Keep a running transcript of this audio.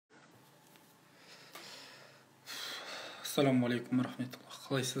Ассалаумағалейкум рахметуллах.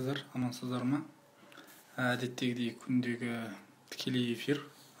 Қалайсыздар? Амансыздар ма? Әдеттегідей күндегі тікелей эфир.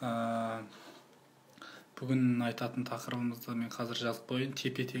 Бүгін айтатын тақырыбымызды мен қазір жазып қояйын.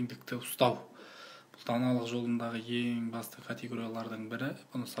 Тепе-теңдікті ұстау. Бұл даналық жолындағы ең басты категориялардың бірі.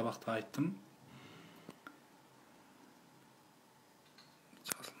 Бұны сабақта айттым.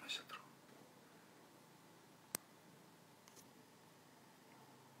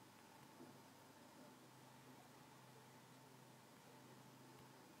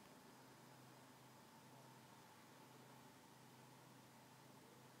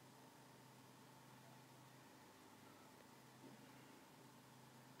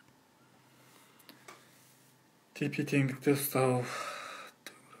 Тепе-теңдікті ұстау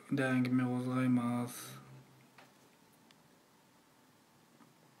төңірегінде әңгіме қозғаймыз.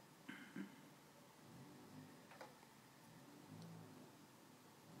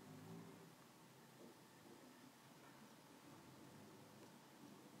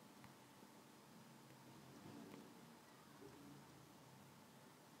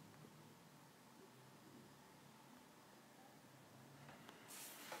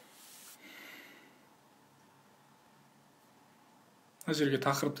 Мына жерге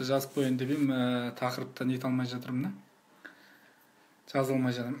тақырыпты жазып қояйын деп едім, тақырыпты нете алмай жатырмын, жаза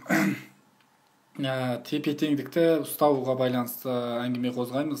алмай жатырмын. Тепе-теңдікті ұстауға байланысты әңгіме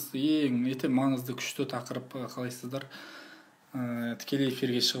қозғаймыз. Ең маңызды күшті тақырып, қалайсыздар? Тікелей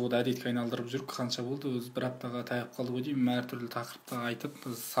эфирге шығуды әдетке айналдырып жүрік. Қанша болды? Өз бір аптаға таяп қалды ғой деймін. Әртүрлі тақырыпты айтып,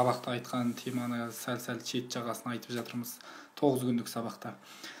 біз сабақта айтқан теманы сәл-сәл шет жағасын айтып жатырмыз. 9 күндік сабақта.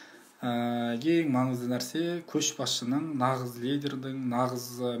 Ең маңызды нәрсе көшбасшының, нағыз лидердің, нағыз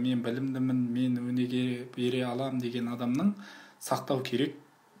мен білімдімін, мен өнеге бере алам деген адамның сақтау керек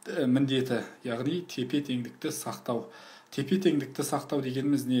міндеті, яғни тепе-теңдікті сақтау. Тепе-теңдікті сақтау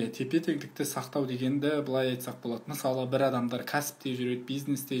дегеніміз не? Тепе-теңдікті сақтау дегенді былай айтсақ болады. Мысалы, бір адамдар кәсіпте жүреді,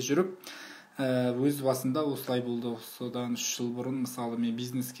 бизнесте жүріп, өз басында осылай болды. Содан 3 жыл бұрын, мысалы, мен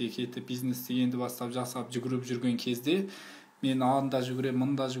бизнеске кетіп, бизнесті енді бастап жасап жүгіріп жүрген кезде мен анда жүгірем,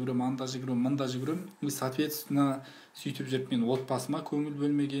 мында жүгірем, анда жүгірем, мында жүгірем. И соответственно, сөйтіп жүріп мен отбасыма көңіл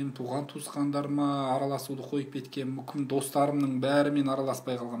бөлмеген, туған туысқандарыма араласуды қойып кеткен, мүмкін достарымның бәрімен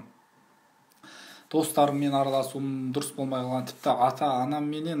араласпай қалған. Достарыммен араласуым дұрыс болмай қалған, тіпті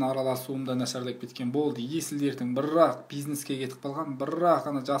ата-анамменен араласуым да нашарлап кеткен болды. Есілдердің бірақ бизнеске кетіп қалған,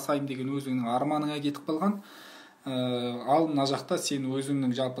 бірақ ана жасайым деген өзіңнің арманыңа кетіп қалған. Ал мына жақта сен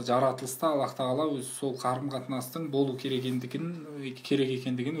өзіңнің жалпы жаратылыста Аллах тағала өз сол қарым-қатынастың болу керек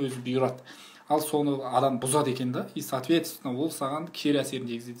екендігін өзі бұйырады. Ал соны адам бұзады екен да, и соответственно ол саған кері әсерін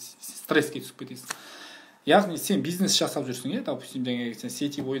тигізеді, стресске түсіп кетесің. Яғни сен бизнес жасап жүрсің, допустим, сен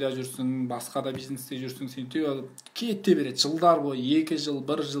сетевойда жүрсің, басқа да бизнесте жүрсің, сен кете береді жылдар бойы, 2 жыл,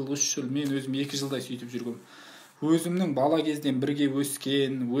 1 жыл, 3 жыл, мен өзім 2 жылдай сөйтіп жүргім. Өзімнің бала кезден бірге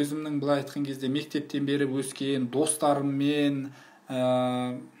өскен, өзімнің былай айтқан кезде мектептен бері өскен достарыммен,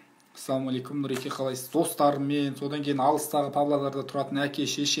 ассалаумағалейкум, Нұреке, қалайсыз? Достарыммен, содан кейін алыстағы Павлодарда тұратын әке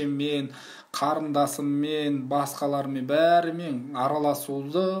шешеммен, қарындасыммен, басқалармен, бәрімен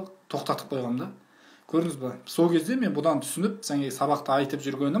араласуды тоқтатып қойғам да. Көріңіз бе? Сол кезде мен бұдан түсініп, сабақта айтып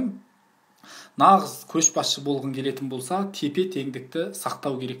жүргенім, нағыз көшбасшы болғың келетін болса, тепе-теңдікті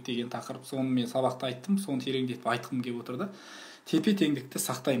сақтау керек деген тақырып. Соны мен сабақта айттым, соны тереңдетіп айтқым келіп отырды. Тепе-теңдікті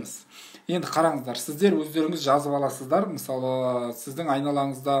сақтаймыз. Енді қараңыздар, сіздер өздеріңіз жазып аласыздар. Мысалы, сіздің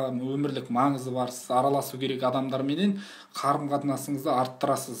айналаңызда өмірлік маңызы бар, араласу керек адамдарменен қарым-қатынасыңызды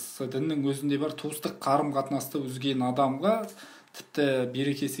арттырасыз. Діннің өзінде бар, туыстық қарым-қатынасты үзген адамға тіпті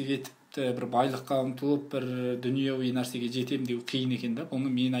берекесі кетіп, бір байлыққа ұмтылып, бір дүниеви нәрсеге жетем деу қиын екен да. Оны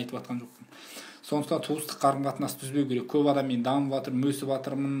мен айтып жатқан жоқпын. Сондықтан туыстық қарым-қатынасты үзбеу керек. Көп адам мен дамып жатырмын, өсіп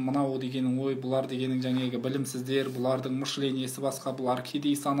жатырмын, мынау дегенің ой, бұлар дегенің жаңағы білімсіздер, бұлардың мышлениесі басқа, бұлар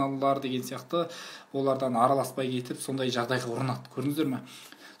кедей саналылар деген сияқты олардан араласпай кетіп, сондай жағдайға ұрынады. Көрдіңіздер ме?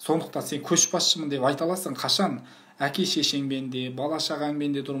 Сондықтан сен көшбасшымын деп айта аласың, қашан? Әке шешеңмен де, бала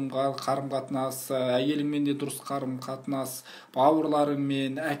шағаңмен де қарым-қатынас, әйеліңмен де дұрыс қарым-қатынас,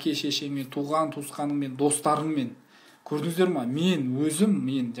 бауырларыңмен, әке шешеңмен, туған туысқаныңмен, достарыңмен. Көрдіңіздер ме?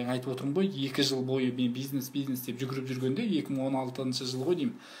 Мен жаңа айтып отырмын ғой, 2 жыл бойы мен бизнес деп жүгіріп жүргенде, 2016 жыл ғой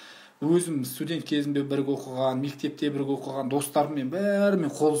деймін. Өзім студент кезімде бірге оқыған, мектепте бірге оқыған достарыммен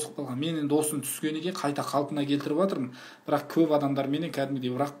бәрімен қол үзіп қалған. Менің досым түскеннен кейін қайта қалпына келтіріп жатырмын. Бірақ көп адамдарменен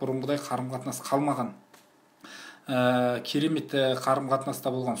кәдімгідей бірақ бұрынғыдай қарым-қатынас қалмаған. Керемет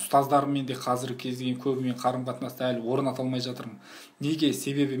қарым-қатынаста болған ұстаздарыммен де қазіргі кездегі көбімен қарым-қатынаста әлі орната алмай жатырмын. Неге?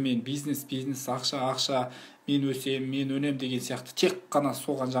 Себебі мен бизнес, ақша, мен өсем, мен өнем деген сияқты тек қана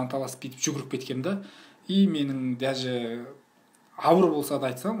соған жанталасып кетіп жүгіріп кеткем да. И менің даже ауыр болса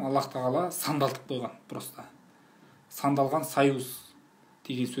да айтсам, Аллах тағала сандалтып қойған просто. сандалған союз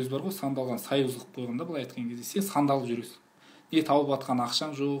деген сөз бар ғой, сандалған союз қылып қойғанда, былай айтқан кезде сен сандалып жүресің. Не тауып атқан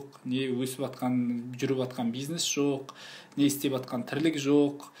ақшаң жоқ, не өсіп атқан, жүріп атқан бизнес жоқ, не істеп атқан тірлік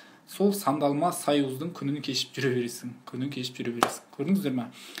жоқ. Сол сандалма союздың күнін кешіп жүре бересің, Көрдіңіздер ме?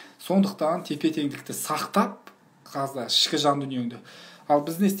 Сондықтан тепе-теңдікті сақтап, қазір ішкі жан дүниеңді. Ал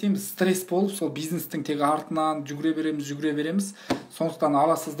біз не істейміз? Стресс болып, сол бизнестің тек артынан жүгіре береміз. Сондықтан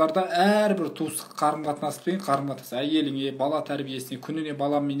аласыздарда әрбір туыстық қарым-қатынас, әйеліңе, бала тәрбиесіне, күніне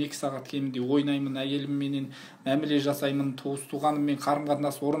баламмен 2 сағат кемінде ойнаймын, әйелімменен мәміле жасаймын, туыс-туғаныммен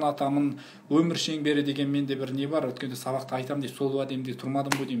қарым-қатынас орнатамын, өмір шеңбері деген менде бір не бар, өткенде сабақты айтамын деп, сол уәдемде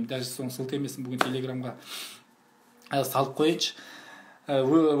тұрмадым ғой деймін. Даже соны сілтемесін бүгін телеграмға салып қойыншы.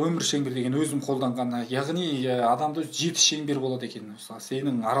 Өмір шеңбер деген өзім қолданған, яғни адамда 7 шеңбер болады екен.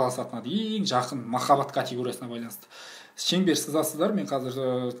 Сенің араласатын ең жақын махаббат категориясына байланысты шеңбер сызасыздар. Мен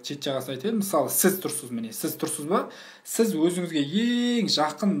қазір чет жағасы айтайын. Мысалы, сіз тұрсыз ба? Сіз өзіңізге ең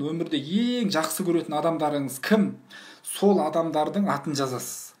жақын, өмірде ең жақсы көретін адамдарыңыз кім? Сол адамдардың атын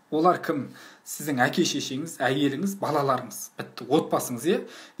жазасыз. Олар кім? Сіздің әке шешеңіз, әйеліңіз, балаларыңыз, бітті, отбасыңыз,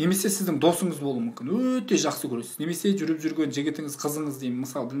 немесе сіздің досыңыз болуы мүмкін, өте жақсы көресіз. Немесе жүріп жүрген жігітіңіз, қызыңыз деймін,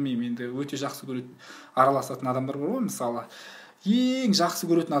 мысалы, білмеймін, енді өте жақсы көретін, араласатын адамдар бар ғой, мысалы, ең жақсы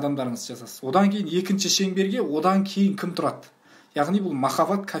көретін адамдарыңыз жазасыз. Одан кейін екінші шеңберге, одан кейін кім тұрады? Яғни бұл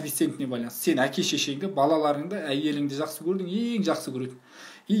махаббат коэффициентіне байланысты. Сен әке шешеңді, балаларыңды, әйеліңді жақсы көрдің, ең жақсы көретін.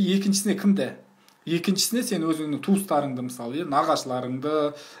 Екіншісіне кімді? Екіншісіне сен өзіңнің туыстарыңды, мысалы,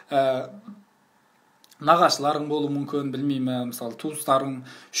 нағашыларың болуы мүмкін, білмеймін, мысалы, туыстарың.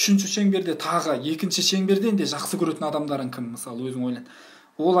 Үшінші шеңберде тағы, екінші шеңберден де жақсы көретін адамдарың кім, мысалы, өзің ойлан.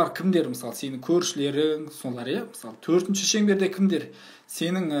 Олар кімдер, мысалы, сенің көршілерің, солар, мысалы. Төртінші шеңберде кімдер?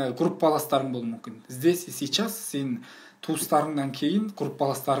 Сенің группаластарың болуы мүмкін. Здесь и сейчас сен туыстарыңнан кейін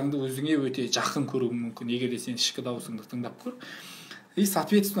группаластарыңды өзіңе өте жақын көруің мүмкін, егер де сен ішкі дауысыңды тыңдап көр. И,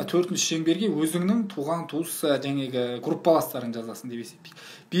 соответственно, төртінші шеңберге өзіңнің туған туыс жаңағы группаластарың жазасын деп есептейді.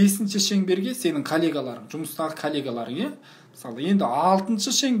 Бесінші шеңберге сенің коллегаларың, жұмыстағы коллегаларың, мысалы, енді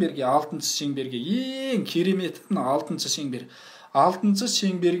алтыншы шеңберге ең кереметін алтыншы шеңбер. Алтыншы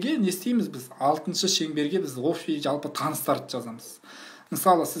шеңберге не істейміз біз? Алтыншы шеңберге біз общий жалпы таныстарды жазамыз.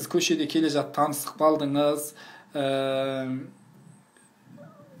 Мысалы, сіз көшеде келе жатып таныстық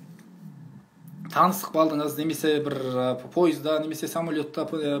балдыңыз, немесе бір поезда, немесе самолетта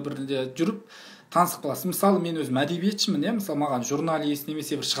бірінде жүріп таныстық баласыз. Мысалы, мен өзім әдебиетшімін, мысалы, маған журналист,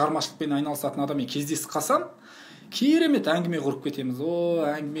 немесе бір шығармашылықпен айналысатын адаммен кездесіп қалсам, керемет әңгіме құрып кетеміз.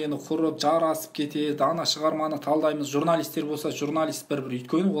 Әңгімені құрып, жарасып кетеді, ана шығарманы талдаймыз. Журналистер болса, журналист бір-бір,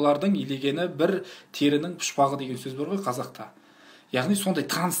 өйткені олардың илегені бір терінің пұшпағы деген сөз бар ғой қазақта. Яғни сондай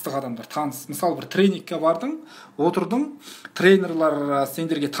таныстық адамдар, Мысалы, бір тренингке бардың, отырдың, тренерлар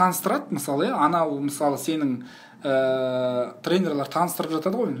сендерге таныстырады, мысалы, анау, мысалы, сенің тренерлар таныстырып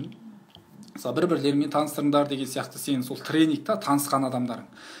жатады ғой. Мысалы, бір-бірлерімен таныстырыңдар деген сияқты сенің сол тренингта танысқан адамдарың.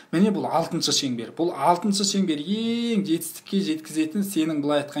 Міне бұл алтыншы шеңбер. Бұл алтыншы шеңбер ең жетістікке жеткізетін, сенің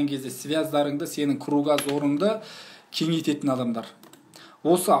былай айтқан кезде связьдарыңды, сенің кругозорыңды кеңейтетін адамдар.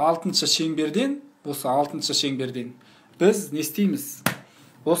 Осы алтыншы шеңберден біз не істейміз?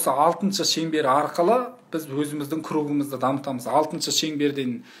 Осы алтыншы шеңбер арқылы біз өзіміздің кругымызды дамытамыз. Алтыншы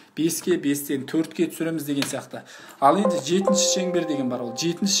шеңберден 5-ке, 5-тен 4-ке түсіреміз деген сияқты. Ал енді жетінші шеңбер деген бар. Ол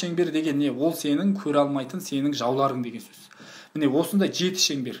жетінші шеңбер деген не? Ол сенің көре алмайтын сенің жауларың деген сөз. Міне осындай 7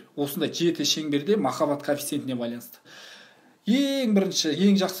 шеңбер. Осындай 7 шеңберде махаббат коэффициентіне байланысты. Ең бірінші,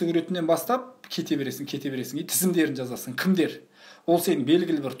 ең жақсы көретіннен бастап кете бересің. Тізімдерін жазасың. Кімдер? Ол сенің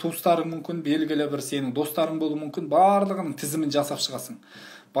белгілі бір туыстарың мүмкін, белгілі бір сенің достарың болуы мүмкін, барлығының тізімін жасап шығасың.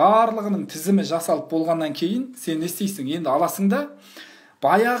 Барлығының тізімі жасалып болғаннан кейін сен не істейсің? Енді аласың да,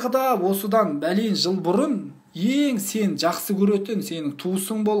 баяғыда осыдан бәлен жыл бұрын ең сен жақсы көретін, сенің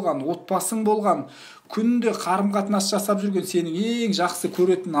туысың болған, отбасың болған, күнде қарым-қатынас жасап жүрген сенің ең жақсы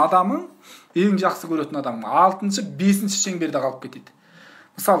көретін адамың, 6-шы, 5-ші шеңберде қалып кетеді.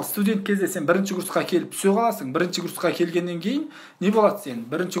 Мысалы, студент кезде сен бірінші курсқа келіп түсе қаласың. Бірінші курсқа келгеннен кейін не болады? Сен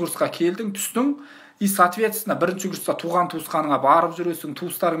бірінші курсқа келдің, түстің, и соответственно бірінші курста туған туысқаныңа барып жүресің,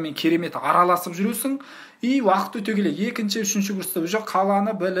 туыстарыңмен керемет араласып жүресің, и уақыт өте келе екінші, үшінші курста уже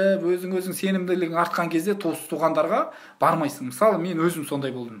қаланы біліп, өзің сенімділігің артқан кезде туыс-туғандарға бармайсың. Мысалы, мен өзім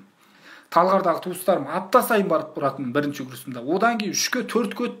сондай болдым. Талғардағы туыстарым апта сайын барып тұратын бірінші курсымда. Одан кейін 3-ке,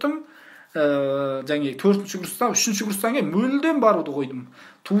 4-ке өттім. Жаңағы 4-ші курстан 3-ші курстан кейін мүлдем баруды қойдым.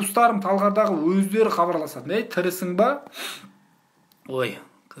 Туыстарым Талғардағы өздері хабарласатын. Тірісің ба? Ой,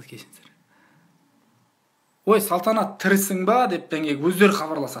 Салтанат, тірісің ба деп өздері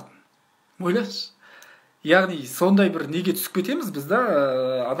хабарласатын. Ойлашы. яғни сондай бір неге түсіп кетеміз біз да,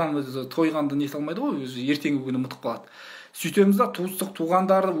 адам өзі тойғанды нете алмайды ғой, өзі ертеңгі күні ұмытып қалады. Сөйтеміз да, туыстық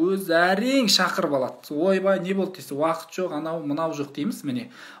туғандарды өзі әрең шақырып алады. Ойбай, не болды десе, уақыт жоқ, анау мынау жоқ дейміз. Міне,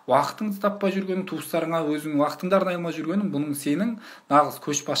 уақытыңды таппай жүргенің, туыстарыңа өзің уақытыңды арнай жүргенің, бұның сенің нағыз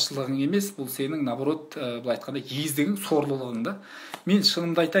көшбасшылығың емес, бұл сенің наоборот, былай айтқанда ездігің, сорлылығың да. Мен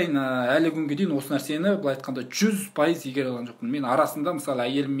шынымды айтайын, әлі күнге дейін осы нәрсені былай айтқанда 100% игере алған жоқпын. Мен арасында мысалы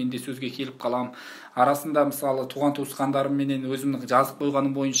әйеліммен де сөзге келіп қалам, арасында мысалы туған туысқандарымменен өзімнің жазып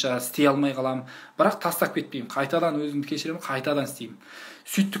қойғаным бойынша істей алмай қалам, бірақ тастап кетпеймін, қайтадан өзімді кешіремін, қайтадан істеймін.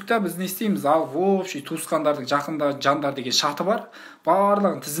 Сөйттік та біз не істейміз, ал вообще туысқандардың жақында жандар деген шаты бар,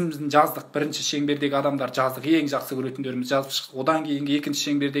 барлығын тізімімізді жаздық. Бірінші шеңбердегі адамдар жаздық, ең жақсы көретіндеріміз жазып шықтық. Одан кейінгі екінші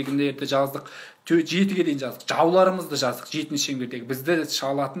шеңбердегілерді жаздық, 7-ге дейін жаздық. Жауларымызды жаздық, 7-ші шеңбердегі бізді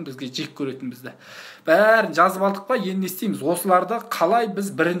шалатын, бізге жек көретін бізді. Бәрін жазып алдық па, енді не істейміз, осыларды қалай біз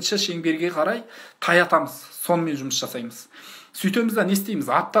бірінші шеңберге қарай таятамыз, сонымен жұмыс жасаймыз. Сөйтеміз да не істейміз,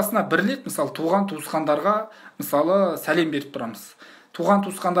 аптасына бір рет мысалы туған туысқандарға мысалы сәлем беріп тұрамыз. Туған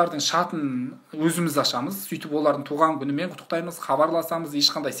туысқандардың шатын өзіміз ашамыз, сөйтіп олардың туған күнімен құттықтаймыз, хабарласамыз,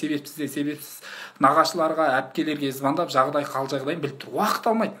 ешқандай себепсіз нағашыларға, әпкелерге звондап, жағдай қал жағдайын біліп тұр. Уақыт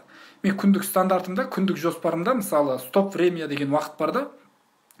алмайды. Мен күндік стандартымда, күндік жоспарымда мысалы стоп время деген уақыт бар да,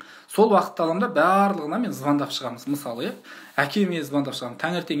 сол уақыт аламда барлығына мен звондап шығамыз. Мысалы, әкеме звондап шығамын.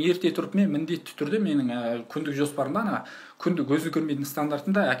 Таңертең ерте тұрып мен міндетті түрде менің күндік жоспарымда, күндік өзі көрмейтін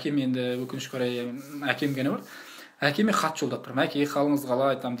стандартында әкем, енді өкінішке орай әкем гene бар. Әкеме хат жолдап тұрмын. Әке, қалыңыз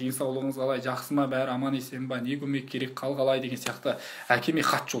қалай, денсаулығыңыз қалай, жақсы ма, бәрі аман есен ба, не көмек керек, қалай деген сияқты әкеме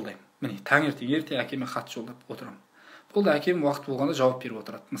хат жолдаймын. Міне, таңертең ерте әкеме хат жолдап отырамын. Бұл да әкем уақыт болғанда жауап беріп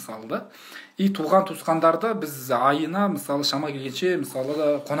отырады, мысалы да. И туған туысқандарды біз айына мысалы шама келгенше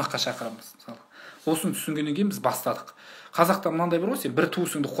мысалы қонаққа шақырамыз, мысалы. Осыны түсінгеннен кейін біз бастадық. Қазақта мынандай бар ғой, сен бір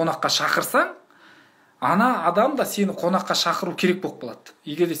туысыңды қонаққа шақырсаң, ана адам да сені қонаққа шақыру керек болып қалады.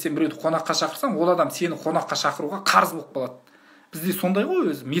 Егер де сен біреуді қонаққа шақырсаң, ол адам сені қонаққа шақыруға қарыз болып қалады. Бізде сондай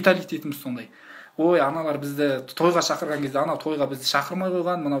ғой, өзі менталитетіміз сондай. Ой, аналар бізді тойға шақырған кезде, ана тойға бізді шақырмай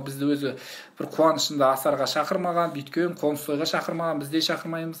қойған, мынау бізді өзі бір қуанышында асарға шақырмаған, бүйткен, қоныс тойға шақырмаған, бізде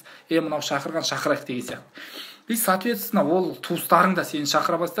шақырмаймыз. Мынау шақырған, шақырайық деген сияқты. И соответственно, ол туыстарың да сені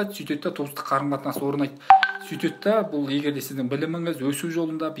шақыра бастайды, сөйтеді да туыстық қарым-қатынас орнайды. Сөйтеді да, бұл егер де сіздің біліміңіз, өсу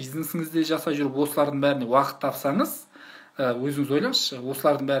жолында, бизнесіңізде жасай жүріп, осылардың бәріне уақыт тапсаңыз, өзіңіз ойлаңызшы,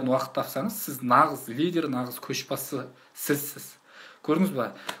 осылардың бәріне уақыт тапсаңыз, сіз нағыз лидер, нағыз көшбасшы сізсіз. Көріңіз ба?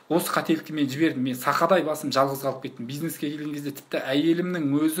 Осы қателікті мен жібердім. Мен сақадай басым жалғыз қалып кеттім. Бизнеске келген кезде тіпті әйелімнің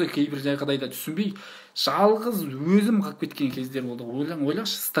өзі кейбір жағдайда түсінбей, жалғыз өзім қалып кеткен кездер болды.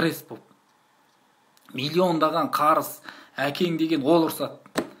 Ойлаңызшы, стресс болып. Миллиондаған қарыз, әкең деген ол ұрсады.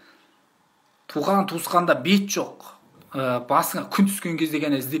 Туған туысқанда бет жоқ. Басыңа күн түскен кезде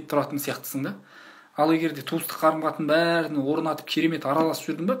ғана іздеп тұратын сияқтысың да. Ал егер де туыстық қарым-қатынастың бәрін орнатып керемет араласып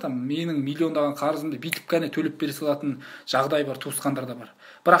жүрдім ба, менің миллиондаған қарызымды бүйтіп қана төлеп бере салатын жағдай бар, туысқандарда бар.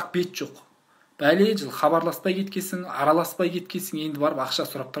 Бірақ бет жоқ. Бәле жыл хабарласпай кеткесің, араласпай кеткесің, енді барып ақша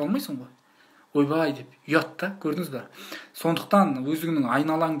сұрап тұра алмайсың ғой. Ойбай деп ұят та, көрдіңіз бе? Сондықтан өзіңнің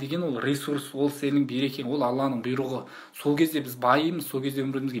айналаң деген ол ресурс, ол сенің берекең, ол Алланың бұйрығы. Сол кезде біз байымыз, сол кезде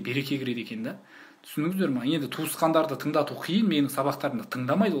өмірімізге береке кіреді екен да. Түсініңіздер ме? Енді туысқандарды тыңдату қиын, менің сабақтарымды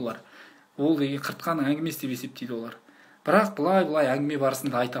тыңдамайды олар. Ол деген қыртқаның әңгімесі деп есептейді олар. Бірақ былай әңгіме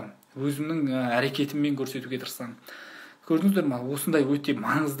барысында айтам. Өзімнің әрекетіммен көрсетуге тырысам. Көрдіңіздер ме? Осындай өте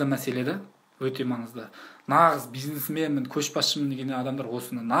маңызды мәселе да. Өте маңызды. Нағыз бизнесменмін, көшбасшымын деген адамдар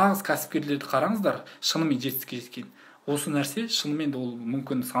осыны, нағыз кәсіпкерлерді қараңыздар, шынымен жетістікке жеткен. Осы нәрсе шынымен ол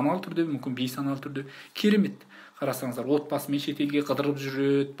мүмкін саналы түрде, мүмкін бейсаналы түрде керемет. Қарасаңыздар, отбасымен шетелге қыдырып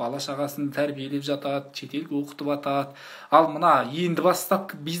жүреді, бала шағасын тәрбиелеп жатады, шетелге оқытып атады. Ал мына енді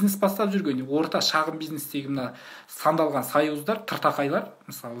бизнес бастап жүрген, орта шағын бизнестегі мына сандалған союздар, тыртақайлар,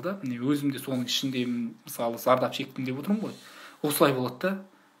 мысалы да, өзім де соның ішінде мысалы зардап шектім деп отырмын ғой. Осылай болады да.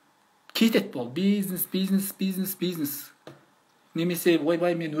 Кетет бол, бизнес. Немесе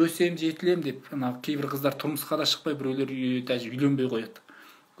ойбай мен өсем, жетілем деп, кейбір қыздар тұрмысқа да шықпай, біреулер үйленбей қояды.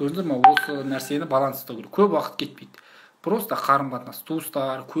 Көрдіңіздер ме? Осы нәрсені баланстау керек. Көп уақыт кетпейді. Просто қарым-қатынас,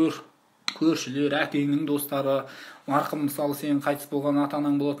 туыстар, көршілер, әкеңнің достары, марқұм мысалы сен қайтыс болған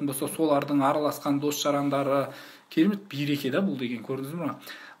ата-анаң болатын болса, солардың араласқан дос-жарандары, керемет береке да бұл деген, көрдіңіздер ме?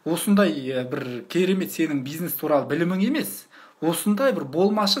 Осындай бір керемет сенің бизнес туралы білімің емес, осындай бір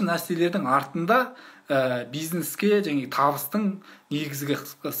болмашы нәрселердің артында бизнеске және табыстың негізгі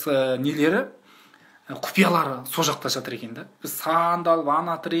нелері, құпиялары со жақта жатыр екен да. Біз Сандалып,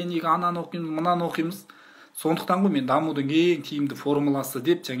 ана тренинг, ананы оқимыз, мынаны оқимыз. Сондықтан ғой мен дамудың ең тиімді формуласы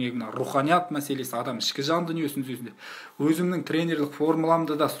деп, жаңағы руханият мәселесі, адам ішкі жан дүниесін сөзінде. Өзімнің тренерлік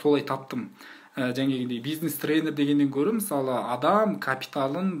формуламды да солай таптым. жаңағыдай бизнес тренер дегеннен гөрі мысалы адам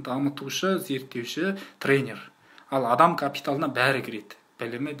капиталын дамытушы, зерттеуші тренер. Ал адам капиталына бәрі кіреді.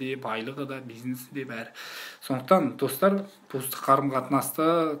 Білімі де, байлығы да, бизнесі де бәрі. Сондықтан достар, достық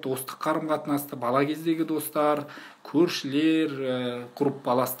қарым-қатынасты, бала кездегі достар, көршілер,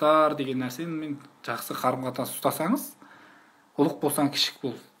 группаластар деген нәрсені жақсы қарым-қатынас ұстасаңыз, ұлық болсаң кішік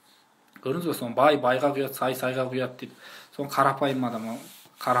бол. Көрдіңіз бе, соны байға құяды, сайға құяды деп. Соны қарапайым адам,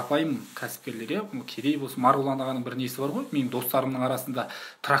 қарапайым кәсіпкерлер, кедей болсын, Марғұлан ағаның бір несі бар ғой, менің достарымның арасында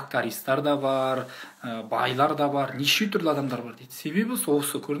трактористтар да бар, байлар да бар, неше түрлі адамдар бар дейді. Себебі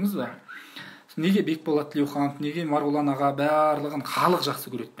осы, көрдіңіз бе? Неге Бекболат Тілеуханов, неге Марғұлан аға барлығын халық жақсы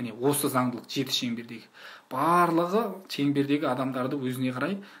көреді? Міне осы заңдылық 7 шеңбердегі. Барлығы шеңбердегі адамдарды өзіне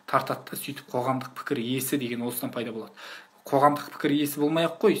қарай тартады, сөйтіп қоғамдық пікір иесі деген осыдан пайда болады. Қоғамдық пікір иесі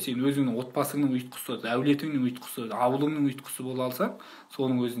болмай-ақ қой, сен өзіңнің отбасыңның ұйытқысы, әулетіңнің ұйытқысы, ауылыңның ұйытқысы бола алсаң,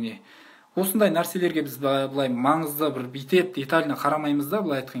 соның өзіне. Осындай нәрселерге біз былай маңызды бір бүйтіп детально қарамаймыз да,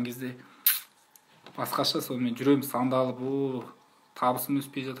 былай айтқан кезде. Басқаша сонымен жүреміз сандалып, табысым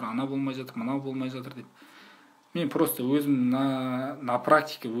өспей жатыр, ана болмай жатыр, мынау болмай жатыр деп. Мен просто өзім на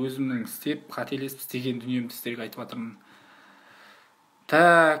практика өзімнің істеп, қателесіп істеген дүниемді сіздерге айтып жатырмын.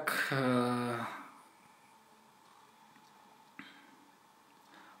 Так,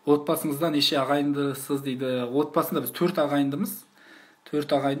 отбасыңызда неше ағайындысыз дейді. Отбасында біз 4 ағайындымыз.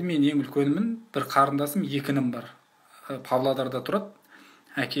 4 ағайынды, мен ең үлкенімін, бір қарындасым, 2 інім бар. Павлодарда тұрады.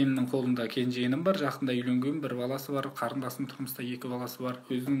 Әкемнің қолында кенжегенім бар, жақында үйленген, бір баласы бар, қарындасым тұрмыста 2 баласы бар.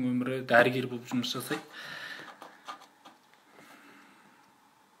 Өзінің өмірі дәрігер болып жұмыс жасайды.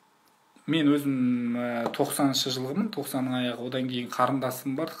 Мен өзім 90-шы жылғымын, 90-ның аяғы, одан кейін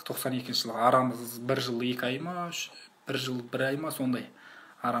қарындасым бар, 92-ші жылғы. Арамыз 1 жыл 2 ай ма, 1 жыл 1 ай ма, сондай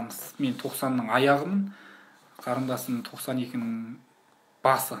арамыз. Мен 90-ның аяғымын, қарындасым 92-ның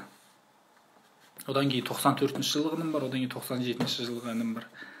басы. Одан кейін 94-ші жылғының бар, одан кейін 97-ші жылғының бар.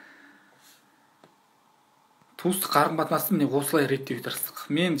 Туыстық қарым-қатынасты міне осылай реттеуге тырыстық.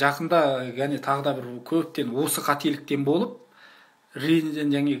 Мен жақында тағы да бір көптен осы қателіктен болып,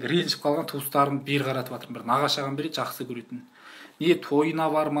 ренжіп қалған туыстарымды бер қаратып жатырмын. Бір нағашы ағам береді, жақсы көретін. Не тойына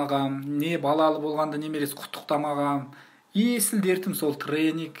бармағам, не балалы болғанда немересі құттықтамағам. Есіл дертім сол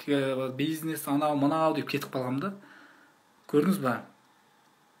тренинг, бизнес, анау, мынау деп кетіп қалғам да. Көрдіңіз ба?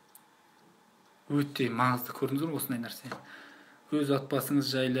 Өте маңызды, көрдіңіз бе осындай нәрсе. Өз отбасыңыз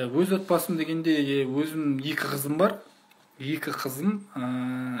жайлы. Өз отбасым дегенде өзім 2 қызым бар. 2 қызым,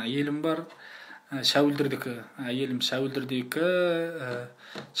 әйелім бар. Шәуілдірдікі, әйелім Шәуілдірдегі,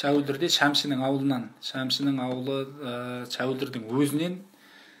 Шәуілдірде Шәмшінің ауылынан. Шәмшінің ауылы Шәуілдірдің өзінен.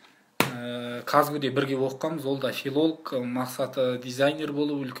 Казгуде бірге оқығанбыз, ол да филолог, мақсаты дизайнер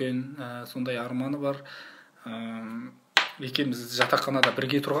болу үлкен, сондай арманы бар. Екеуміз жатақханада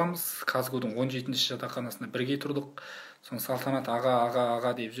бірге тұрғанбыз, Казгудың 17-ші жатақханасында бірге тұрдық. Соң Салтанат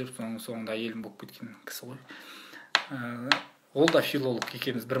аға деп жүріп, соңында әйелім болып кеткен кісі ғой. Ол да филолог,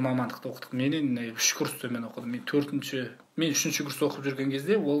 екеуміз бір мамандықта оқыдық. Менен 3 курс төмен оқыдым. Мен 3-ші курс оқып жүрген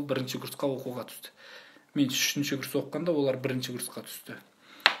кезде ол 1-ші курсқа оқуға түсті. Мен 3-ші курс оқығанда олар 1-ші курсқа түсті.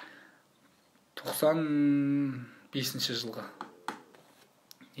 95-ші жылға.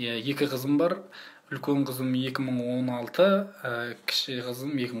 2 қызым бар. Үлкен қызым 2016, кіші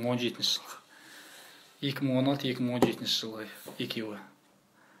қызым 2017 жылғы. 2016-2017 жылғы екеуі.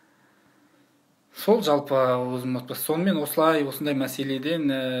 Сол жалпы өзім отбасы. Сонымен осындай мәселеден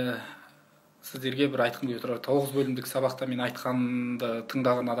сіздерге бір айтқым келіп отыр. 9 бөлімдік сабақта мен айтқанды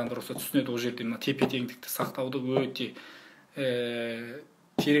тыңдаған адамдар болса түсінеді. Ол жерде тепе-теңдікті сақтауды өте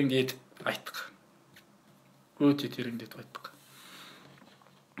тереңдетіп айттық. Өте тереңдетіп айттық.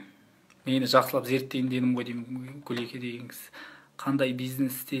 Мені жақсылап зерттейін дедім ғой деймін, көлеке дегеніңіз. Қандай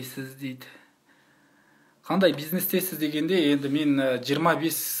бизнес істейсіз дейді. Қандай бизнес істейсіз дегенде, енді мен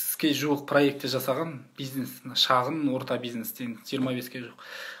 25-ке жуық проекті жасаған бизнес, шағын, орта бизнестен 25-ке жуық.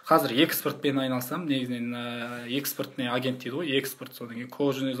 Қазір экспортпен айналсам, негізінен экспортный агент дейді ғой, экспорт, содан кейін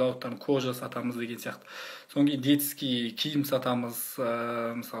кожаный зауыттан кожа сатамыз деген сияқты. Содан кейін детский киім сатамыз,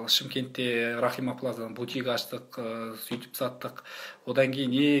 мысалы Шымкентте Рахима плазадан бутик аштық, сөйтіп саттық. Одан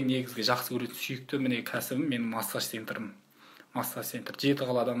кейін ең негізгі жақсы көретін сүйікті міне кәсібім менің массаж центрім. Массаж центр, 7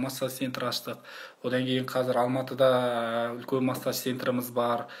 қаладан массаж центр аштық. Одан кейін қазір Алматыда үлкен массаж центріміз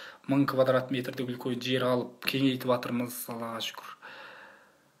бар. 1000 квадрат метрдік үлкен жер алып кеңейтіп жатырмыз, Аллаға шүкір.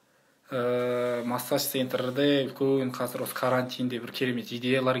 Массаж центрде үлкен қазір осы карантинде бір керемет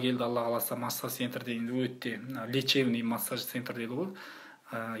идеялар келді, Алла қаласа. Массаж центр деген өте лечебный массаж центр дейді ғой.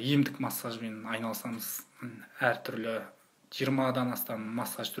 Емдік массажбен айналысамыз. Әртүрлі 20-дан астам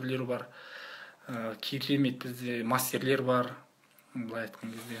массаж түрлері бар. Керемет бізде мастерлер бар, былай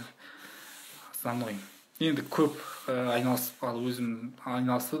айтқан кезде. за мной. Енді көп айналысып қалып, өзім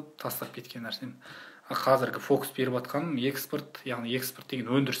айналысып тастап кеткен нәрсем. Қазіргі фокус беріп жатқаным экспорт, яғни экспорт деген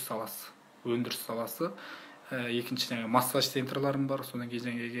өндіріс саласы. Өндіріс саласы. Екінші массаж центрларым бар, содан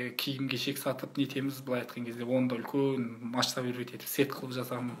кейін киім кешек сатып нетеміз, былай айтқан кезде оны да үлкен масштаб етіп сет қылып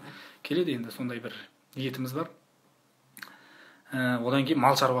жасағым келеді, енді сондай бір ниетіміз бар. Одан кейін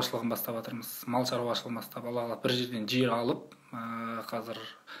мал шаруашылығын бастап жатырмыз. Мал шаруашылығын бастап бір жерден жер алып, қазір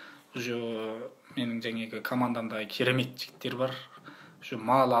менің командамда керемет жігіттер бар.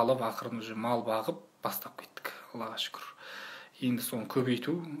 Мал алып, ақырын мал бағып бастап кеттік, Аллаға шүкір. Енді соны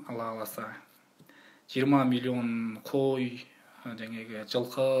көбейту, Алла қаласа 20 миллион қой,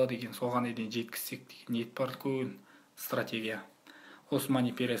 жылқы деген соған дейін жеткізсек деген ниет бар, үлкен стратегия. Осман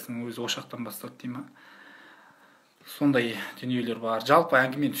империясының өзі ошақтан бастады деймін. Сондай дүниелер бар. Жалпы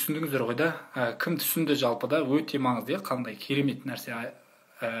әңгімені түсіндіңіздер ғой да. Кім түсінді жалпыда өте маңызды, қандай керемет нәрсе,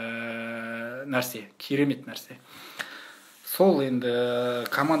 керемет нәрсе. Сол енді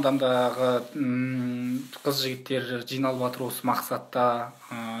командамдағы қыз жігіттер жиналып жатыр осы мақсатта,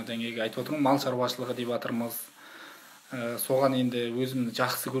 айтып отырмын, мал шаруашылығы деп жатырмыз. Соған енді өзімді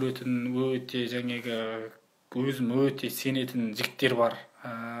жақсы көретін, өте өзім өте сенетін жігіттер бар,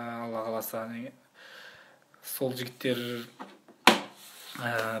 Алла қаласа. Сол жігіттер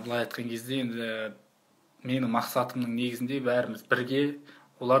былай айтқан кезде енді менің мақсатымның негізінде бәріміз бірге,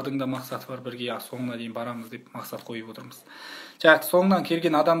 олардың да мақсаты бар, бірге соңына дейін барамыз деп мақсат қойып отырмыз. Соңынан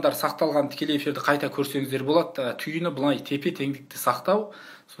келген адамдар сақталған тікелей эфирді қайта көрсеңіздер болады. Түйіні былай тепе теңдікті сақтау.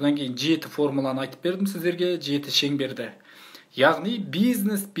 Содан кейін 7 формуланы айтып бердім сіздерге, 7 шеңберді. Яғни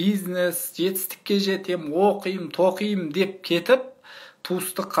бизнес, жетістікке жетем, оқиым, тоқиым деп кетіп,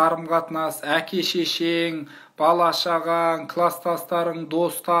 туыстық қарым-қатынас, әке шешең, бала шағаң, класстастарың,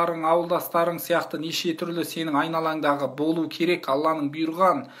 достарың, ауылдастарың сияқты неше түрлі сенің айналаңдағы болу керек. Алланың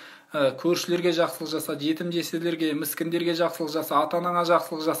бұйырған, көршілерге жақсылық жаса, жетім жесірлерге, міскіндерге жақсылық жаса, ата-анаңа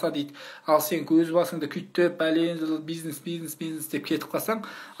жақсылық жаса дейді. Ал сен өз басыңды күйттеп, бизнес деп кетіп қалсаң,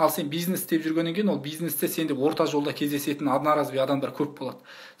 ал сен бизнес деп жүргеннен кейін, ол бизнесте сенде орта жолда кездесетін одноразовый адамдар көп болады.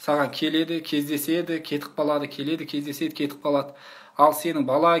 Саған келеді, кездеседі, кетіп қалады, келеді, кездеседі, кетіп қалады. Ал сенің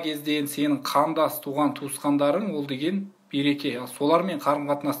бала кезден, сенің қандас, туған, туысқандарың, ол деген береке. Солармен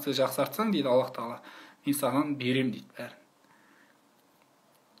қарым-қатынасты жақсартсаң, дейді Аллах Тағала, мен саған берем дейді бәрін.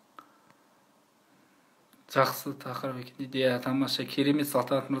 Жақсы тақырып екен дейді. Тамаша, керемет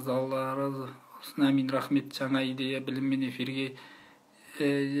Салтанат мырза, Алла разы болсын. Әмин, рахмет. Жаңа идея, біліммен эфирге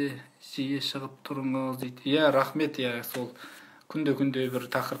жиі шығып тұрыңыз дейді. Рахмет, сол күнде бір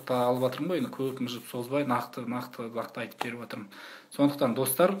тақырыпта алып жатырмын ғой, көп мүжіп созбай, нақты айтып беріп жатырмын. Сондықтан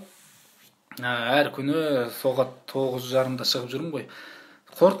достар, әр күні соғат 9:30-да шығып жүрмін ғой.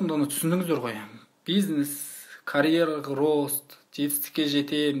 Қорытындыны түсіндіңіздер ғой. Бизнес, карьера, рост, жетістікке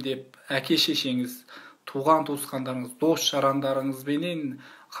жетем деп әке шешеңіз, туған туысқандарыңыз, дос жарандарыңызбенен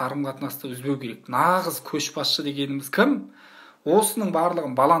қарым-қатынасты үзбеу керек. Нағыз көшбасшы дегеніміз кім? Осының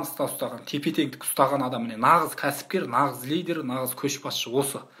барлығын баланста ұстаған, тепе-теңдік ұстаған адам, нағыз кәсіпкер, нағыз лидер, нағыз көшбасшы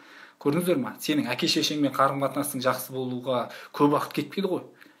осы. Көрдіңіздер ме? Сенің әке шешеңмен қарым-қатынастың жақсы болуға көп уақыт кетпейді ғой.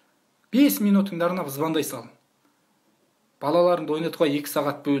 5 минутыңды арнап звондай сал. Балаларыңды ойнатуға 2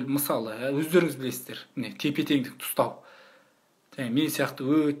 сағат бөл, мысалы, өздеріңіз білесіздер. Тепе-теңдікті ұстау. Мен сияқты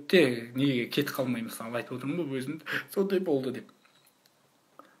өте неге кетіп қалмаймын, мысалы, айтып отырмын ғой, өзімді сондай болды деп.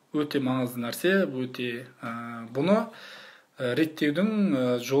 Өте маңызды нәрсе, өте бұны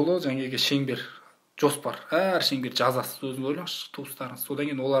реттеудің жолы шеңбер, жоспар. Әр шеңбер жазасыз, өзіңіз ойлаңызшы, туыстарыңыз. Содан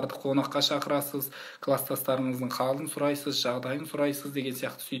кейін оларды қонаққа шақырасыз, класстастарыңыздың халін сұрайсыз, жағдайын сұрайсыз деген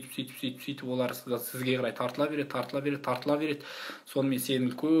сияқты сөйтіп олар сізге қарай тартыла береді. Сонымен сен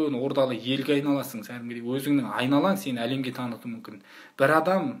үлкен ордалы елге айналасың. Өзіңнің айналаң сені әлемге таныту мүмкін. Бір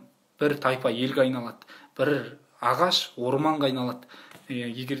адам, бір тайпа елге айналады. Бір ағаш орманға айналады.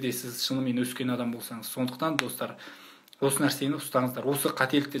 Егерде сіз шынымен өскен адам болсаңыз. Сондықтан достар, осы нәрсені ұстаңыздар. Осы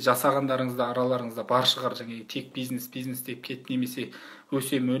қателікті жасағандарыңызда араларыңызда бар шығар, тек бизнес деп кет, немесе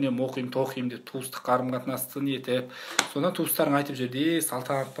өсем, өнем, оқиым, тоқиым деп туыстық қарым-қатынасты нетіп, содан туыстарың айтып жүрді,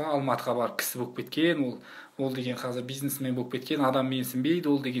 Салтанат па Алматыға барып кісі болып кеткен, ол деген қазір бизнесмен болып кеткен, адам менсінбейді,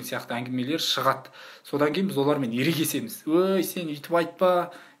 ол деген сияқты әңгімелер шығады. Содан кейін біз олармен ерегесеміз. Ой, сен үйтіп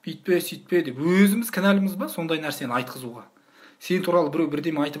айтпа, бүйтпе, сөйтпе деп. Өзіміз кінәліміз ба сондай нәрсені айтқызуға? Сен туралы біреу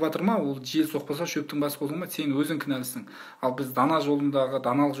бірдеме айтып жатыр ма, ол жел соқпаса шөптің басы қозғалма, сен өзің кінәлісің. Ал біз даналық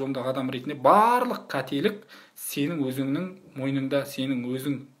жолындағы адам ретінде барлық қателік сенің өзіңнің мойныңда, сенің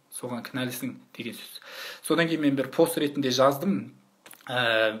өзің соған кінәлісің деген сөз. Содан кейін мен бір пост ретінде жаздым,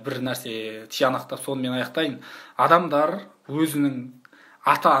 бір нәрсе тиянақтап сонымен аяқтайын. Адамдар өзінің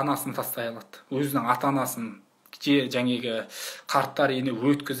ата-анасын тастай алады. Өзінің ата-анасын жаңегі қарттар үйіне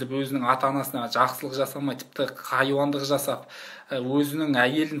өткізіп, өзінің ата-анасына жақсылық жасамай, тіпті хайуандық жасап, өзінің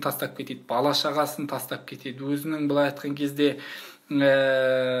әйелін тастап кетеді, бала-шағасын тастап кетеді, өзінің былай айтқан кезде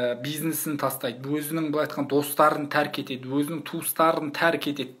бизнесін тастайды, өзінің былай айтқан достарын тәрк етеді, өзінің туыстарын тәрк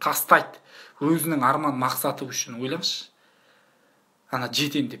етеді, тастайды, өзінің арман мақсаты үшін. Ойлаңызшы, ана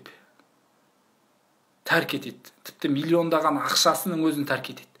жетем деп тәрк етеді, тіпті миллиондаған ақшасының өзін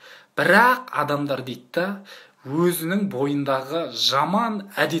тәрк етеді. Бірақ адамдар дейді да, өзінің бойындағы жаман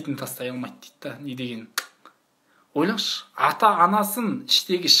әдетін тастай алмайды дейді да. Не деген? Ойлаңызшы, ата-анасын,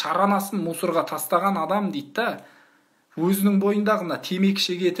 іштегі шаранасын мусорға тастаған адам дейді да, өзінің бойындағына темекі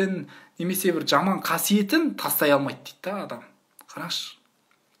шегетін, немесе бір жаман қасиетін тастай алмайды дейді да адам. Қарашы.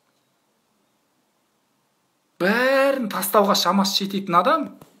 Бәрін тастауға шамасы жететін адам,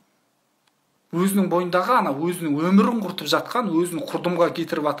 өзінің бойындағы ана өзінің өмірін құртып жатқан, өзін құрдымға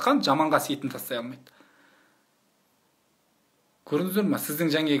кетіріп жатқан жаман қасиетін тастай алмайды. Көрдіңіздер ме?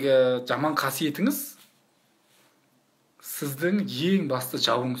 Сіздің жаңағы жаман қасиетіңіз сіздің ең басты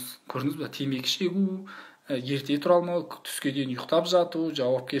жауыңыз. Көрдіңіз бе? Темекі шегу, ерте тұра алмау, түске дейін ұйықтап жату,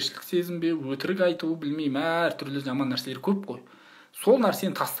 жауапкершілік сезінбеу, өтірік айту, білмеймін, әртүрлі жаман нәрселер көп қой. Сол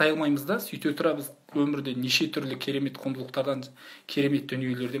нәрсені тастай алмаймыз да, сөйте тұра біз өмірде неше түрлі керемет құндылықтардан, керемет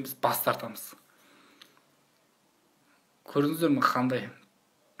дүниелерден біз бас тартамыз. Көрдіңіздер ме қандай?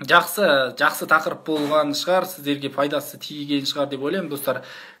 Жақсы тақырып болған шығар, сіздерге пайдасы тиген шығар деп ойлаймын, достар.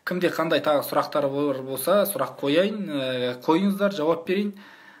 Кімде қандай тағы сұрақтар болса, сұрақ қойыңыздар, жауап берейін.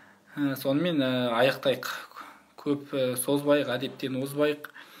 Сонымен аяқтайық. Көп созбайық, әдептен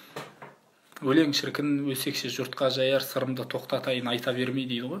озбайық. Өлең шіркін өсекші жұртқа жаяр, сырымды тоқтатайын айта бермей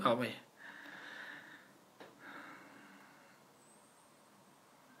дейді ғой абай.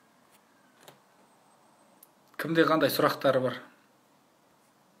 Кімде қандай сұрақтары бар?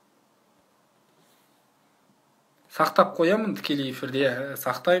 Сақтап қоямын тікелей эфирде,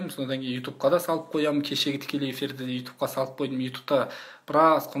 сақтаймын, содан кейін ютубқа да салып қоямын, кешегі тікелей эфирді ютубқа салып қойдым. Ютубта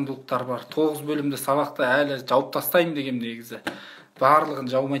біраз құндылықтар бар. 9 бөлімді сабақты әлі жауып тастаймын дегем негізі. Барлығын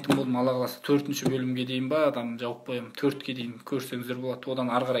жаумайтын болдым, Алла қаласа 4-ші бөлімге дейін ба адам жауып қоямын. 4-ке дейін көрсеңіздер болады.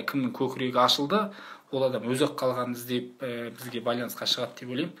 Одан ары қарай кімнің көкірегі ашылды, ол адам өзек қалғанын іздеп бізге байланысқа шығады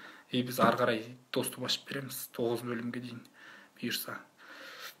деп ойлаймын. Біз ары қарай доступ ашып береміз 9 бөлімге дейін бұйырса.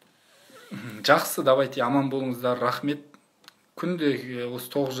 Жақсы, давайте аман болыңыздар, рахмет. Күнде осы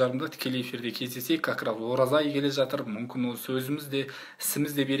 9:30-да тікелей эфирде кездесейік, как раз ораза келе жатыр, мүмкін осы сөзіміз де,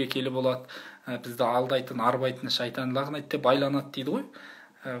 ісіміз де берекелі болады. Бізді алдайтын, арбайтын шайтан лағнет деп байланады дейді ғой.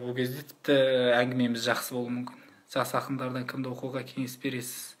 Ол кезде тіпті әңгімеміз жақсы болуы мүмкін. Жас ақындардан кімді оқуға кеңес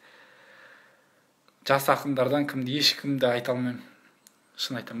бересіз? Жас ақындардан ешкімді айта алмаймын.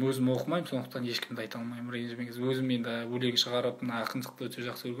 Шын айтамын, өзім оқымаймын, сондықтан ешкімді айта алмаймын. Ренжімеңіз, өзім енді өлең шығарып, ақындықты өте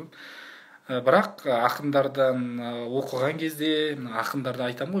жақсы көргім. Бірақ ақындардан оқыған кезде, ақындарды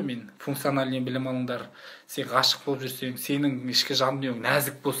айтам ғой мен, функциональный білім алыңдар. Сен ғашық болып жүрсең, сенің ішкі жан дүниең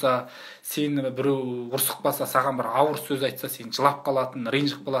нәзік болса, сені біреу ұрсықпаса, саған бір ауыр сөз айтса, сен жылап қалатын,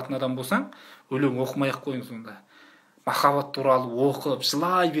 ренжіп қалатын адам болсаң, өлең оқымай-ақ қойың сонда. Махаббат туралы оқып,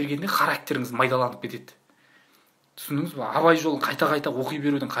 жылай бергенде характеріңіз майдаланып кетеді. Түсіндіңіз бе? Абай жолын қайта-қайта оқи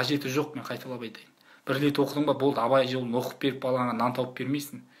берудің қажеті жоқ, мен қайталап айтайын. Бір рет оқыдың ба, болды, Абай жолын оқып беріп балаңа нан тауып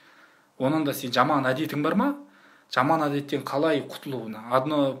бермейсің. Оның да сен жаман әдетің бар ма? Жаман әдеттен қалай құтылуына?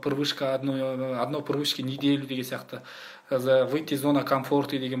 Одно привычки неделю деген сияқты, выйти из зоны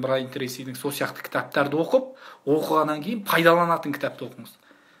комфорта деген бір интересидің сол сияқты кітаптарды оқып, оқығаннан кейін пайдаланатын кітапты оқыңыз.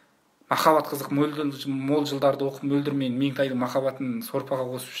 Махаббат қызық мол жылдарды оқып мөлдірмен меңтайдың махаббатын сорпаға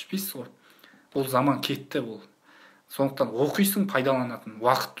қосып ішпейсіз ғой. Бұл заман кетті бұл. Сондықтан оқисың, пайдаланатын.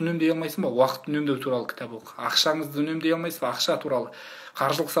 Уақытты үнемдей алмайсың ба? Уақытты үнемдеу туралы кітап оқы. Ақшаңызды үнемдей алмайсыз ба? Ақша туралы,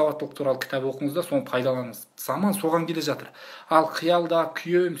 қаржылық сауаттылық туралы кітап оқыңыз да соны пайдаланыңыз. Заман соған келе жатыр. Ал қиялдап,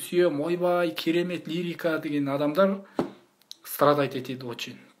 күйем, сүйем, ойбай, керемет лирика деген адамдар страдать етеді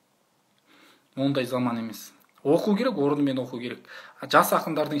очень. Ондай заман емес. Оқу керек, орнымен оқу керек. Жас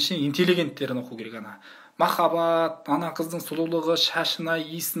ақындардың ішінен интеллигенттерін оқу керек. Махаббат, ана қыздың сұлулығы, шашынай,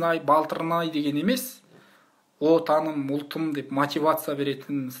 иісінай, балтырынай деген емес. О таным, ұлтым деп мотивация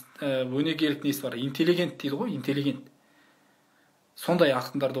беретін өнегелік несі бар. Интеллигент дейді ғой, интеллигент. Сондай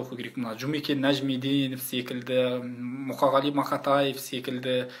ақындарды оқу керек. Жұмекен Нәжмеденов секілді, Мұқағали Мақатаев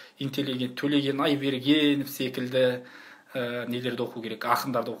секілді, интеллигент, Төлеген Айбергенов секілді нелерді оқу керек,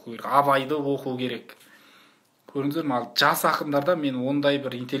 ақындарды оқу керек, Абайды оқу керек. Көріңіздер ме? Жас ақындарда мен ондай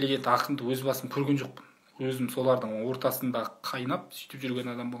бір интеллигент ақынды өз басым көрген жоқпын. Өзім солардың ортасында қайнап сөйтіп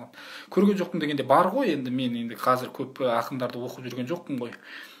жүрген адам болған. Көрген жоқпын дегенде бар ғой, енді мен енді қазір көп ақындарды оқып жүрген жоқпын ғой.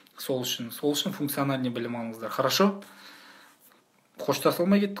 Сол үшін функциональный білім алыңыздар. Хорошо? Қоштаса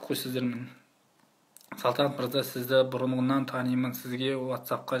алмай кеттік қой сіздермен. Салтанат мырза, сізді бұрынғынан танимын, сізге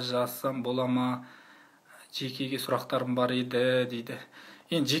WhatsApp-қа жазсам бола ма? Жекеге сұрақтарым бар еді, дейді.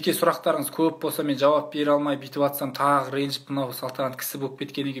 Енді жеке сұрақтарыңыз көп болса, мен жауап бере алмай бүйтіп атсам, тағы ренжіп, мынау Салтанат кісі болып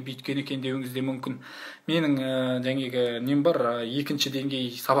кеткенге бүйткен екен деуіңіз де мүмкін. Менің жаңағы нем бар, екінші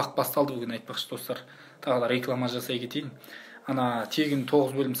деңгей сабақ басталды бүгін, айтпақшы достар. Тағы да реклама жасай кетейін. Ана тегін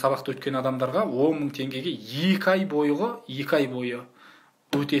 9 бөлім сабақты өткен адамдарға 10 000 теңгеге 2 ай бойы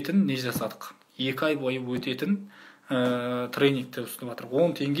өтетін не жасадық. 2 ай бойы өтетін тренингті ұсынып жатыр.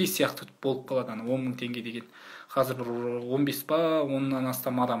 10 теңге сияқты болып қалады, 10 000 теңге деген. Қазір бір 15 па 10-нан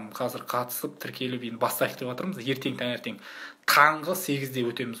астам адам қазір қатысып тіркеліп енді бастайық деп жатырмыз. Ертең таңертең таңғы 8-де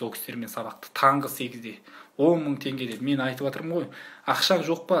өтеміз ол кісілермен сабақты. Таңғы 8-де 10 000 теңге деді. Мен айтып жатырмын ғой, ақшаң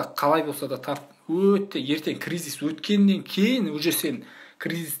жоқ па, қалай болса да тап. Өтті, ертең кризис өткеннен кейін уже сен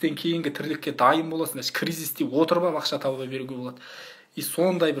кризистен кейінгі тірлікке дайын боласың. Кризисте отырып ақша табуға беруге болады. И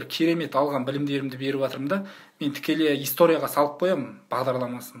сондай бір керемет алған білімдерімді беріп жатырмын да, мен тікелей историяға салып қоямын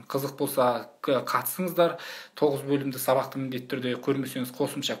бағдарламасын. Қызық болса қатысыңыздар. 9 бөлімді сабақты міндетті түрде көрмесеңіз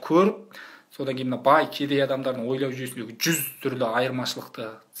қосымша көріп, содан кейін бай кедей адамдардың ойлау жүйесіндегі 100 түрлі айырмашылықты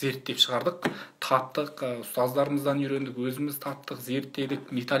зерттеп шығардық, таптық, ұстаздарымыздан үйрендік, өзіміз таптық,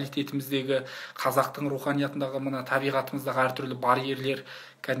 зерттедік, менталитетіміздегі, қазақтың руханиятындағы мына табиғатымыздағы әртүрлі барьерлер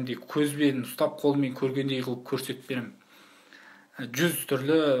кәдімгідей көзбен ұстап, қолмен көргендей қылып көрсетіп беремін. 100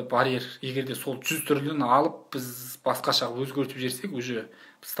 түрлі барьер. Егер де сол 100 түрлін алып біз басқаша өзгертіп жерсек, уже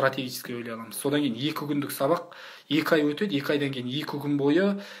стратегически ойлай аламыз. Содан кейін 2 күндік сабақ, 2 ай өтеді. 2 айдан кейін 2 күн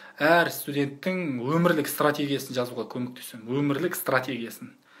бойы әр студенттің өмірлік стратегиясын жазуға көмектесемін. Өмірлік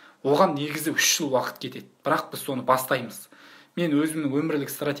стратегиясын. Оған негізі 3 жыл уақыт кетеді. Бірақ біз соны бастаймыз. Мен өзімнің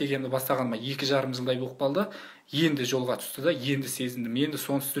өмірлік стратегиямды бастағаныма 2,5 жылдай болып қалды. Енді жолға түсті да, енді сезіндім. Енді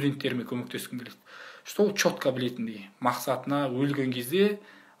соны студенттеріме көмектескім келеді. Что четко білетіндей, мақсатына өлген кезде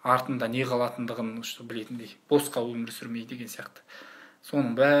артында не қалатындығын білетіндей, босқа өмір сүрмей деген сияқты.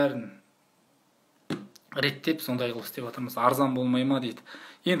 Соның бәрін реттеп сондай қылып істеп жатырмыз. Арзан болмай ма дейді.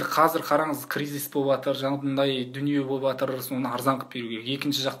 Енді қазір қараңыз, кризис болып жатыр, жаңағындай дүние болып жатыр, соны арзан қылып беру керек.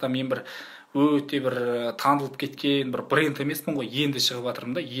 Екінші жақта мен бір өте бір танылып кеткен бір бренд емеспін ғой, енді шығып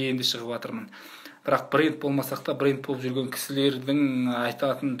жатырмын. Бірақ бренд болмасақ та, бренд болып жүрген кісілердің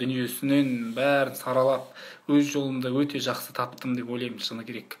айтатын дүниесінен бәрін саралап, өз жолымда өте жақсы таптым деп ойлаймын, шыны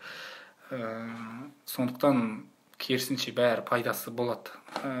керек. Сондықтан керісінше бәрі пайдасы болады.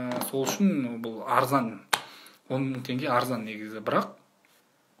 Сол үшін бұл арзан, 10 000 теңге арзан негізі. Бірақ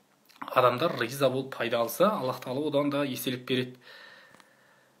адамдар риза болып пайда алса, Аллах Тағала одан да еселеп береді.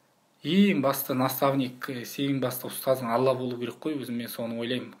 Ең басты наставник, ең басты ұстазың Алла болу керек қой, өзім мен соны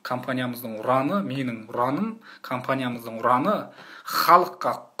ойлаймын. Компаниямыздың ұраны, менің ұраным, компаниямыздың ұраны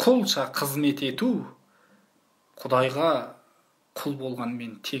халыққа құлша қызмет ету, Құдайға құл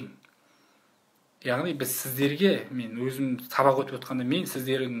болғанмен тең. Яғни біз сіздерге, мен өзім сабақ өтіп отқанда, мен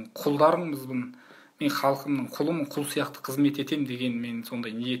сіздердің құлдарыңызбын, мен халқымның құлымын, құл сияқты қызмет етем деген мен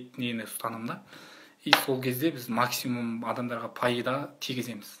сондай нені ұстаным да. И сол кезде біз максимум адамдарға пайда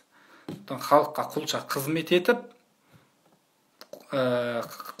тигіземіз. Халыққа құлша қызмет етіп,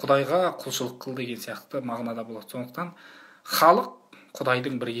 Құдайға құлшылық қыл деген сияқты мағынада болады. Сондықтан халық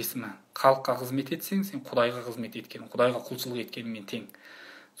Құдайдың бір есімі. Халыққа қызмет етсең, сен Құдайға қызмет еткен, Құдайға құлшылық еткенмен тең.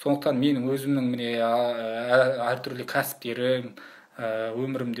 Сондықтан менің өзімнің міне әртүрлі кәсіптерім,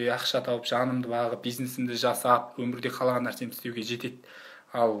 өмірімде ақша тауып, жанымды бағып, бизнесімді жасап, өмірде қалаған нәрсемді істеуге жетеді.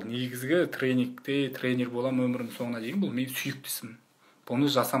 Ал негізгі тренер болам өмірім соңына дейін, бұл мен сүйіктісім. Бұны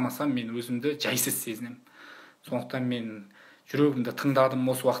жасамасам мен өзімді жайсыз сезінем. Сондықтан мен жүрегімді тыңдадым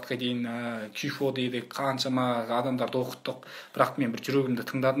осы уақытқа дейін, кюфо дейді, қаншама адамдарды оқыттық. Бірақ мен бір жүрегімді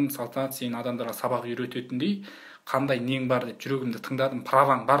тыңдадым, Салтанат, сен адамдарға сабақ үйрететіндей, қандай нең бар деп жүрегімді тыңдадым,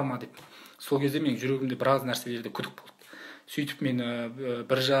 праваң бар ма деп. Сол кезде мен жүрегімде біраз нәрселерде күдік болды. Сөйтіп мен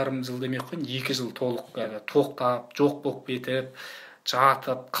 1,5 жыл демей қойын, 2 жыл толық тоқтап, жоқ болып кетіп,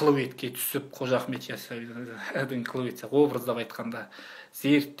 жатып, қылуетке түсіп, Қожа Ахмет Яссауидің қылует образдап айтқанда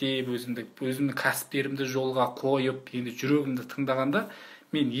зерттеп, өзімнің кәсіптерімді жолға қойып, енді жүрегімді тыңдағанда,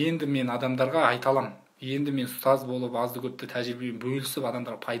 мен адамдарға айта алам. Енді мен ұстаз болып, азды көпті тәжірибемен бөлісіп,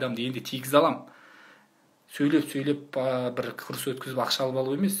 адамдарға пайдамды енді тигізе алам. Сөйлеп бір курс өткізіп ақша алып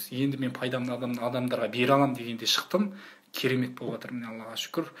алу емес, енді мен пайдамды адамдарға бере алам дегенде шықтым. Керемет болып жатыр, міне Аллаға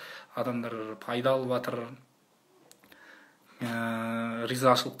шүкір. Адамдар пайда алып жатыр.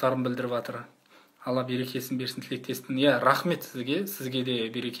 Ризашылықтарын білдіріп жатыр. Алла берекесін берсін, тілектеспін. Рахмет сізге де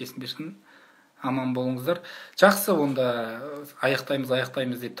берекесін берсін. Аман болыңыздар. Жақсы, онда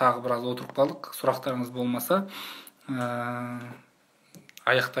аяқтаймыз деп тағы біраз отырып қалдық. Сұрақтарыңыз болмаса,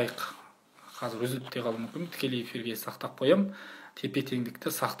 аяқтайық. Қазір үзіліп те қалуы мүмкін. Тікелей эфирге сақтап қоям.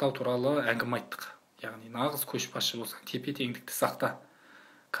 Тепе-теңдікті сақтау туралы әңгіме айттық. яғни нағыз көшбасшы болсаң тепе теңдікті сақта.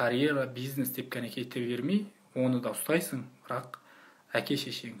 Карьера, бизнес деп қана кете бермей, оны да ұстайсың, бірақ әке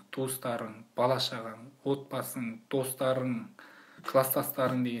шешең, туыстарың, бала шағаң, отбасың, достарың,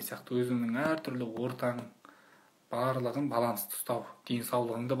 класстастарың деген сияқты өзіңнің әртүрлі ортаң барлығын балансты ұстау,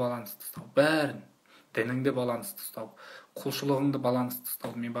 денсаулығыңды балансты ұстау, бәрін, дініңді балансты ұстау, құлшылығыңды балансты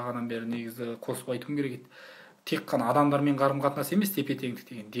ұстау. Мен бағадан бері негізі қосып айтуым керек еді. Тек қана адамдармен қарым-қатынас емес, тепе-теңдік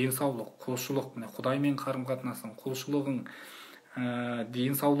деген денсаулық, құлшылық, міне Құдаймен қарым-қатынасың, құлшылығың,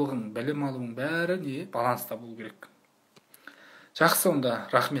 денсаулығың, білім алуың бәрі не баланста болу керек. Жақсы, онда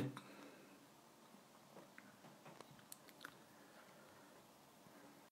рахмет.